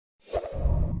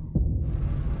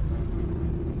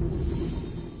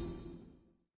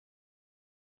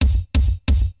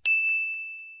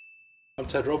I'm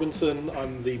Ted Robinson,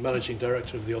 I'm the Managing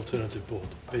Director of the Alternative Board.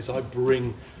 I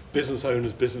bring business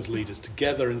owners, business leaders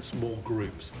together in small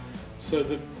groups so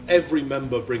that every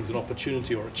member brings an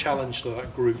opportunity or a challenge to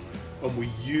that group, and we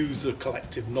use a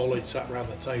collective knowledge sat around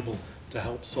the table to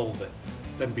help solve it.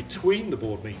 Then between the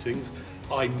board meetings,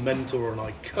 I mentor and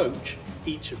I coach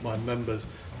each of my members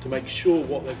to make sure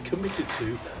what they've committed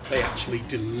to, they actually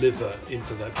deliver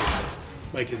into their business,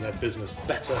 making their business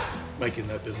better, making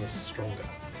their business stronger.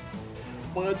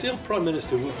 My ideal Prime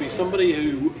Minister would be somebody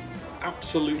who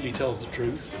absolutely tells the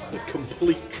truth, the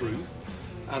complete truth,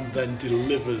 and then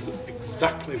delivers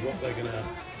exactly what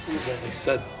they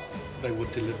said they would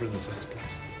deliver in the first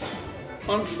place.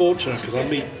 I'm fortunate because I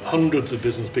meet hundreds of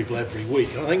business people every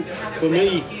week, and I think for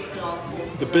me,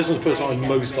 the business person I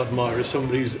most admire is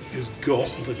somebody who's got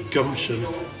the gumption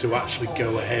to actually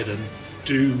go ahead and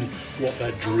do what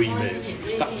their dream is.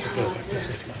 That's a perfect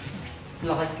businessman.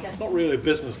 Not really a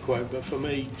business quote, but for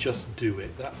me, just do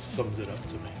it. That sums it up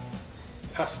to me.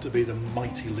 Has to be the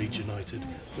mighty Leeds United,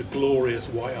 the glorious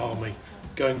White Army,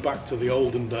 going back to the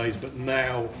olden days, but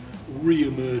now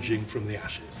re-emerging from the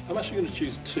ashes. I'm actually going to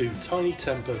choose two. Tiny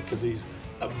Temper, because he's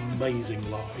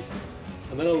amazing live,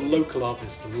 and then a local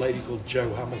artist, a lady called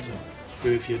Jo Hamilton,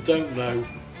 who, if you don't know,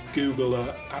 Google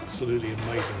her, absolutely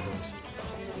amazing voice.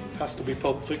 Has to be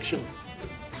Pulp Fiction.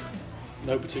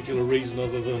 No particular reason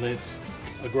other than it's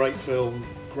a great film,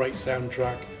 great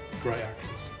soundtrack, great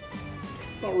actors.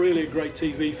 Not really a great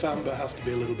TV fan, but has to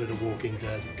be a little bit of Walking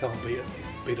Dead. Can't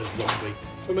beat a zombie.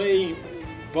 For me,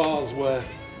 bars where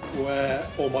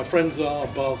all my friends are,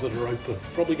 bars that are open.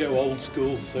 Probably go old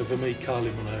school, so for me,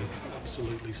 Kylie Minogue,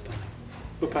 absolutely stunning.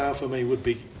 The power for me would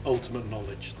be ultimate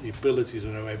knowledge, the ability to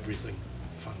know everything.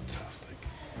 Fantastic.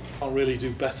 Can't really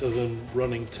do better than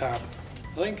running tab.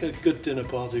 I think a good dinner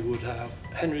party would have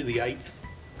Henry VIII,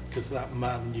 because that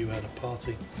man knew how to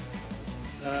party.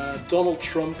 Donald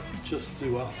Trump, just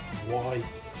to ask why.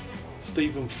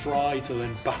 Stephen Fry to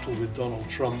then battle with Donald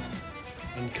Trump.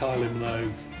 And Kylie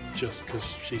Minogue, just because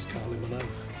she's Kylie Minogue.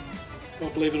 Well,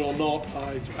 believe it or not,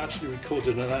 I've actually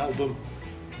recorded an album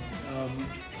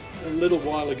a little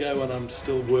while ago, and I'm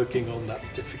still working on that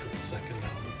difficult second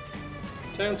album.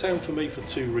 Downtown for me for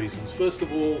two reasons. First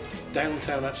of all,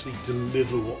 Downtown actually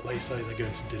deliver what they say they're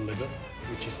going to deliver,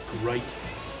 which is great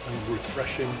and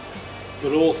refreshing.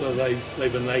 But also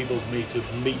they've enabled me to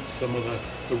meet some of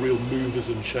the real movers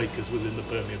and shakers within the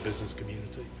Birmingham business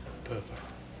community. Perfect.